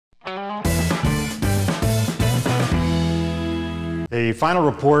The final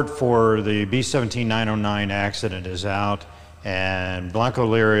report for the B17 9o9 accident is out, and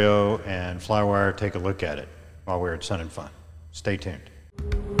Blancolirio and FlyWire take a look at it while we're at Sun and Fun. Stay tuned.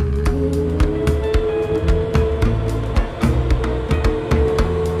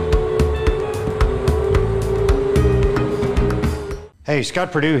 Hey,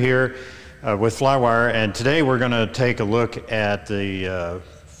 Scott Perdue here with FlyWire, and today we're going to take a look at the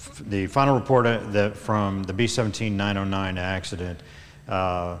final report from the B17 9o9 accident.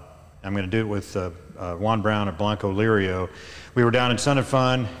 I'm going to do it with Juan Brown at Blancolirio. We were down in Sun and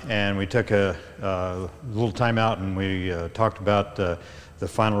Fun, and we took a little time out, and we talked about the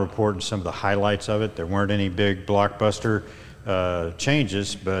final report and some of the highlights of it. There weren't any big blockbuster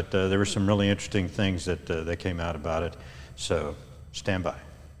changes, but there were some really interesting things that came out about it. So stand by.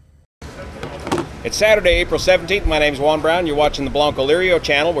 It's Saturday, April 17th. My name's Juan Brown. You're watching the Blancolirio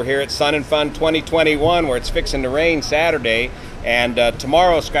channel. We're here at Sun and Fun 2021, where it's fixing to rain Saturday. And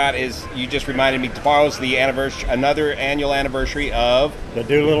tomorrow, Scott, you just reminded me, tomorrow's the anniversary, another annual anniversary of the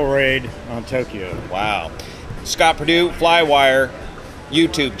Doolittle Raid on Tokyo. Wow. Scott Perdue, FlyWire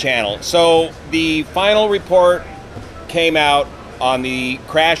YouTube channel. So the final report came out on the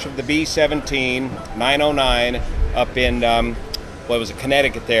crash of the B17 9o9 up in what was it,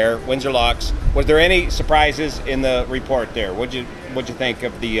 Connecticut there, Windsor Locks. Was there any surprises in the report there? What'd you think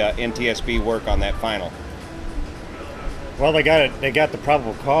of the NTSB work on that final? Well, they got the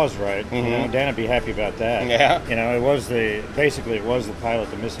probable cause right. Mm-hmm. You know, Dan would be happy about that. Yeah. You know, basically it was the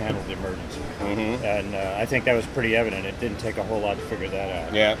pilot that mishandled the emergency. Mm-hmm. And I think that was pretty evident. It didn't take a whole lot to figure that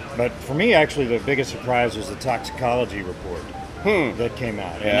out. Yeah. But for me, actually, the biggest surprise was the toxicology report that came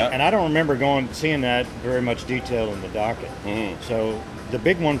out. Yeah. And I don't remember seeing that very much detail in the docket. Mm-hmm. So the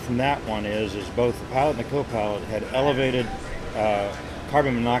big one from that one is both the pilot and the co-pilot had elevated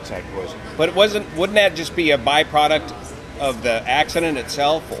carbon monoxide poisoning. But wouldn't that just be a byproduct of the accident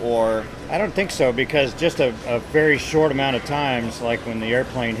itself, or? I don't think so, because just a very short amount of times, like when the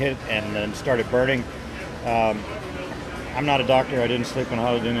airplane hit and then started burning. I'm not a doctor. I didn't sleep on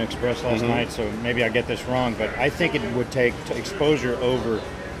Holiday Inn Express last night, so maybe I get this wrong, but I think it would take exposure over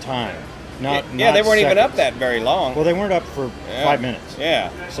time. Not they weren't seconds. even up that very long. Well, they weren't up for 5 minutes. Yeah.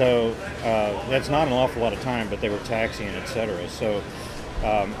 So that's not an awful lot of time, but they were taxiing, etc. So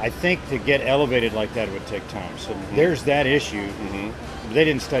I think to get elevated like that would take time. So there's that issue. They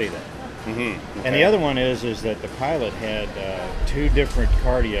didn't study that. Okay. And the other one is that the pilot had 2 different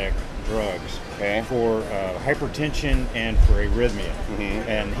cardiac drugs for hypertension and for arrhythmia.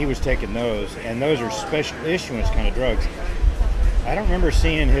 And he was taking those, and those are special issuance kind of drugs. I don't remember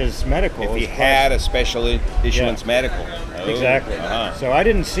seeing his medical. If he had a special issuance medical. Oh. Exactly. So I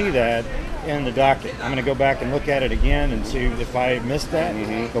didn't see that in the docket. I'm going to go back and look at it again and see if I missed that.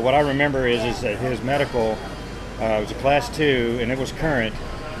 But what I remember is that his medical was a class 2, and it was current,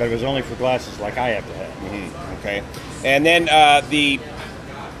 but it was only for glasses like I have to have. Okay. And then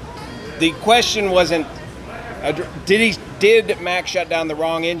the question wasn't, did Mac shut down the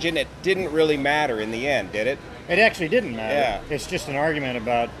wrong engine? It didn't really matter in the end, did it? It actually didn't matter. Yeah. It's just an argument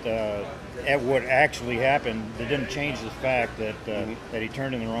about what actually happened. It didn't change the fact that that he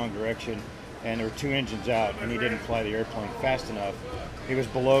turned in the wrong direction, and there were 2 engines out, and he didn't fly the airplane fast enough. He was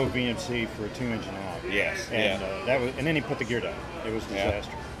below VMC for a 2-engine out. Yes. And and then he put the gear down. It was a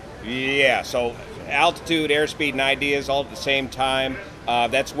disaster. Yeah. So altitude, airspeed, and ideas all at the same time.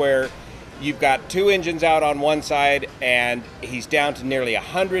 That's where you've got 2 engines out on one side, and he's down to nearly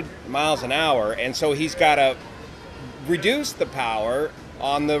 100 miles an hour, and so he's got to reduce the power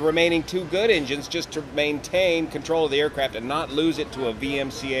on the remaining 2 good engines just to maintain control of the aircraft and not lose it to a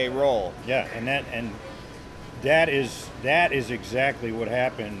VMCA roll. Yeah, and that is exactly what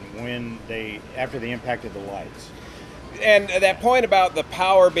happened after they impacted the lights. And that point about the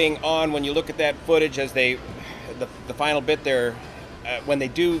power being on, when you look at that footage as the final bit there, when they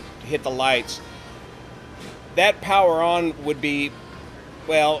do hit the lights, that power on would be,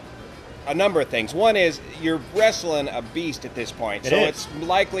 well, a number of things. One is you're wrestling a beast at this point. It's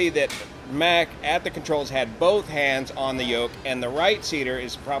likely that Mac at the controls had both hands on the yoke, and the right seater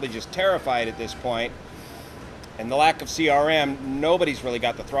is probably just terrified at this point. And the lack of CRM, nobody's really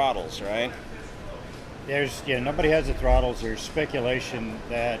got the throttles, right? Nobody has the throttles. There's speculation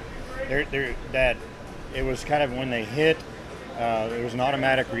that that it was kind of when they hit, it was an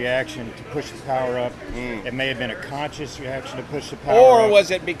automatic reaction to push the power up. It may have been a conscious reaction to push the power up. Or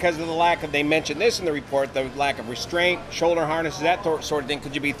was it because of the lack of, they mentioned this in the report, the lack of restraint, shoulder harnesses, that sort of thing?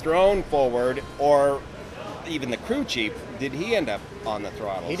 Could you be thrown forward, or even the crew chief, did he end up on the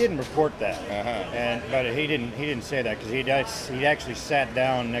throttles? He didn't report that, but he didn't say that because he actually sat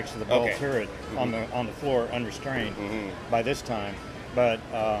down next to the ball turret on the floor unrestrained by this time. But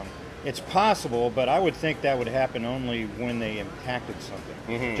it's possible, but I would think that would happen only when they impacted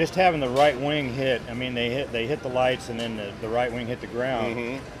something. Just having the right wing hit, I mean, they hit the lights and then the right wing hit the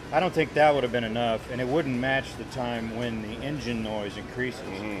ground. I don't think that would have been enough, and it wouldn't match the time when the engine noise increases.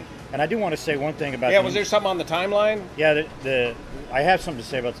 And I do want to say one thing about was there something on the timeline? Yeah, I have something to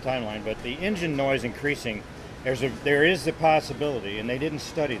say about the timeline, but the engine noise increasing, there is the possibility, and they didn't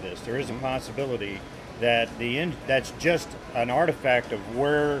study this, there is a possibility that that's just an artifact of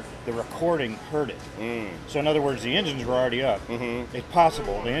where the recording heard it. So in other words, the engines were already up. It's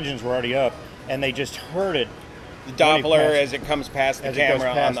possible the engines were already up, and they just heard it. The Doppler as it comes past the camera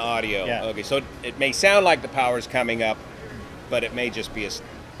on the audio. Yeah. Okay, so it may sound like the power's coming up, but it may just be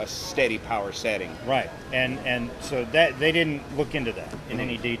a steady power setting. Right, and so that they didn't look into that in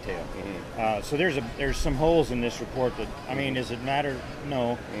any detail. So there's some holes in this report that, I mean, does it matter?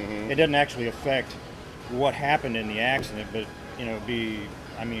 No, it doesn't actually affect what happened in the accident, but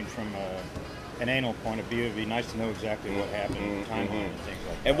from an anal point of view, it'd be nice to know exactly what happened, timeline and things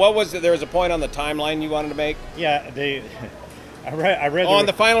like that. And what was it? There was a point on the timeline you wanted to make? Yeah, I read on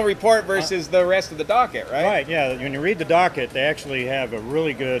the final report versus the rest of the docket, right? Right. Yeah. When you read the docket, they actually have a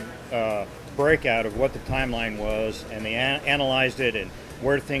really good breakout of what the timeline was, and they analyzed it and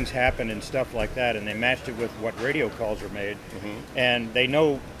where things happened and stuff like that, and they matched it with what radio calls were made. And they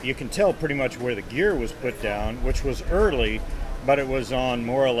know, you can tell pretty much where the gear was put down, which was early, but it was on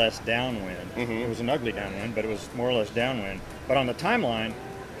more or less downwind. It was an ugly downwind, but it was more or less downwind. But on the timeline,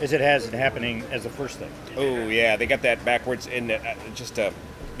 it has it happening as the first thing. Oh yeah, they got that backwards in just a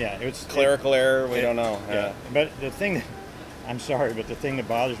it's clerical error. We don't know. Yeah. But the thing I'm sorry, but the thing that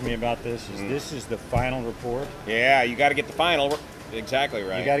bothers me about this is this is the final report. Yeah, you got to get the final. Exactly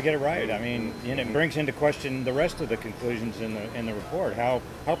right. You got to get it right. I mean, and it brings into question the rest of the conclusions in the report. How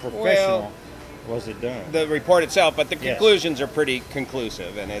professional was it done? The report itself, but the conclusions are pretty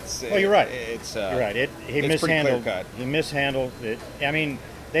conclusive, and it's. Well, you're right. You're right. He mishandled. He mishandled it. I mean,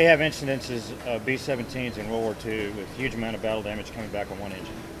 they have incidences of B-17s in World War II with huge amount of battle damage coming back on one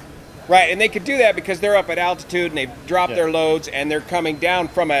engine. Right, and they could do that because they're up at altitude and they've dropped their loads and they're coming down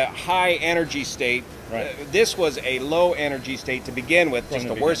from a high energy state. Right. This was a low energy state to begin with, just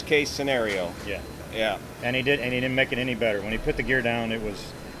a worst case scenario. Yeah. And he didn't make it any better. When he put the gear down,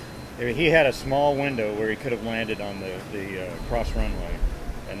 he had a small window where he could have landed on the cross runway,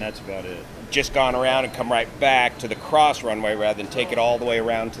 and that's about it. Just gone around and come right back to the cross runway rather than take it all the way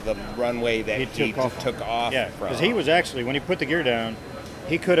around to the runway that he took off. Yeah, because he was actually, when he put the gear down,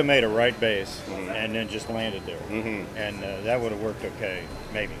 he could have made a right base and then just landed there, and that would have worked okay,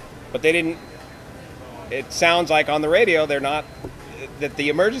 maybe. But they didn't. It sounds like on the radio they're not. That the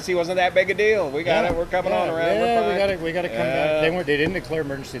emergency wasn't that big a deal. We got it. We're coming on around. Yeah, we got to come back. They didn't declare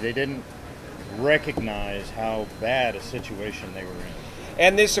emergency. They didn't recognize how bad a situation they were in.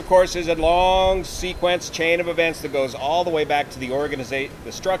 And this, of course, is a long sequence chain of events that goes all the way back to the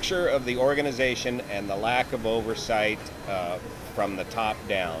structure of the organization and the lack of oversight from the top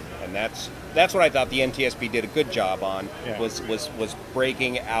down. And that's what I thought the NTSB did a good job on, was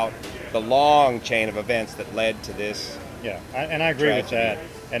breaking out the long chain of events that led to this. Yeah, and I agree with that.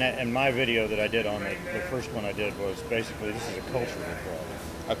 And my video that I did on the first one I did was basically, this is a cultural problem.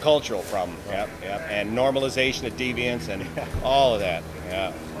 A cultural problem, yep. And normalization of deviance and all of that,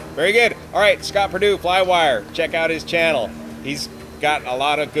 yeah. Very good. All right, Scott Perdue, FlyWire. Check out his channel. He's got a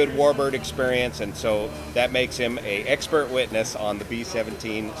lot of good warbird experience, and so that makes him an expert witness on the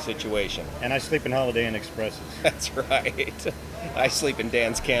B-17 situation. And I sleep in Holiday Inn Expresses. That's right. I sleep in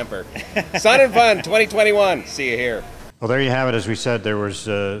Dan's camper. Sun and Fun 2021. See you here. Well, there you have it. As we said, there was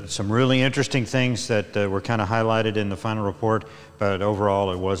some really interesting things that were kind of highlighted in the final report, but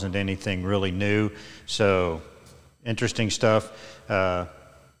overall it wasn't anything really new. So, interesting stuff.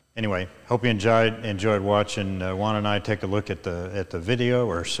 Anyway, hope you enjoyed watching Juan and I take a look at the video,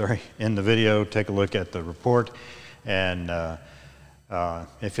 or sorry, in the video, take a look at the report. And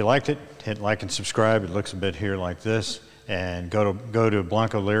if you liked it, hit like and subscribe. It looks a bit here like this. And go to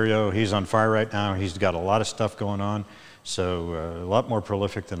Blancolirio. He's on fire right now. He's got a lot of stuff going on. So a lot more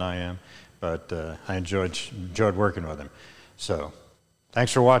prolific than I am, but I enjoyed working with him. So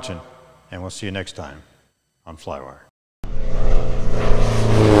thanks for watching, and we'll see you next time on FlyWire.